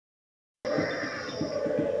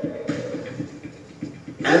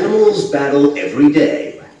Animals battle every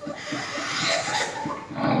day.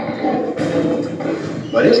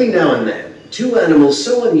 But every now and then, two animals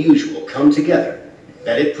so unusual come together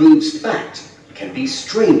that it proves fact can be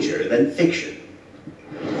stranger than fiction.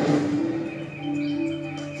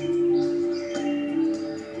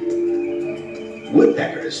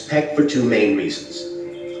 Woodpeckers peck for two main reasons: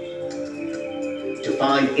 to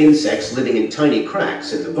find insects living in tiny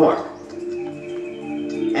cracks in the bark,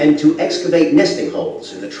 and to excavate nesting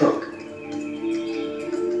holes in the trunk.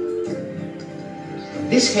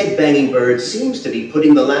 This head-banging bird seems to be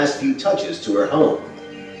putting the last few touches to her home.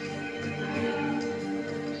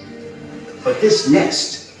 But this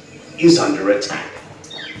nest is under attack.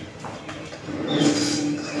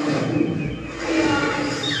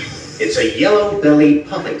 It's a yellow-bellied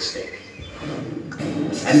puffing snake.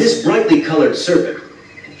 And this brightly colored serpent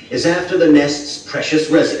is after the nest's precious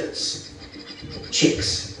residents,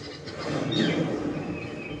 chicks.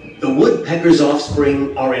 The woodpecker's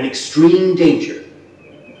offspring are in extreme danger.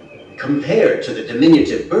 Compared to the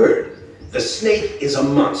diminutive bird, the snake is a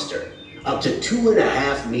monster, up to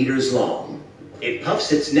 2.5 meters long. It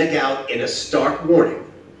puffs its neck out in a stark warning.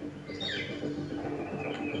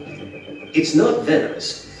 It's not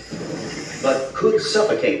venomous, but could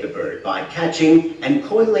suffocate the bird by catching and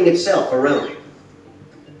coiling itself around it.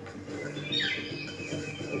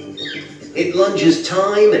 It lunges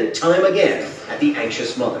time and time again at the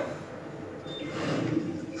anxious mother.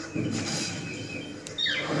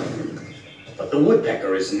 But the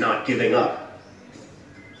woodpecker is not giving up.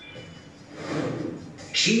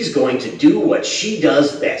 She's going to do what she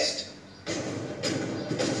does best.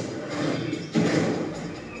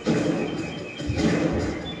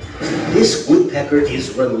 This woodpecker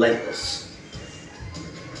is relentless,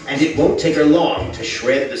 and it won't take her long to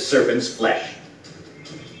shred the serpent's flesh.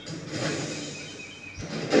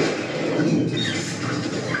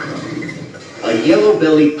 A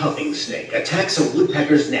yellow-bellied puffing snake attacks a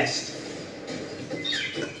woodpecker's nest.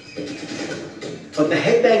 But the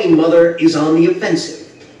head-banging mother is on the offensive,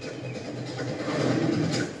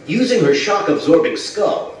 using her shock-absorbing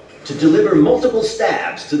skull to deliver multiple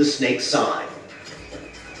stabs to the snake's side.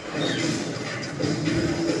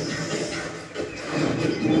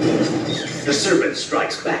 The serpent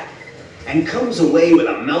strikes back and comes away with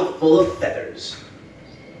a mouthful of feathers.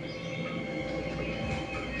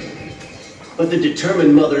 But the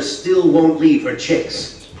determined mother still won't leave her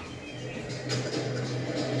chicks.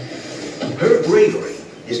 Her bravery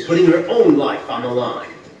is putting her own life on the line.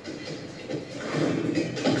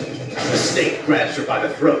 The snake grabs her by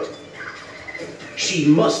the throat. She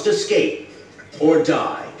must escape or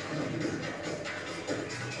die.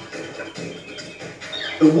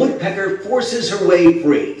 The woodpecker forces her way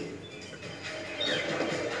free.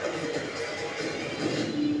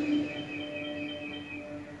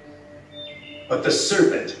 But the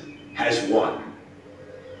serpent has won.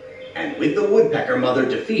 And with the woodpecker mother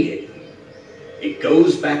defeated, it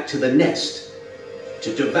goes back to the nest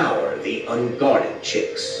to devour the unguarded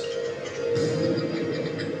chicks.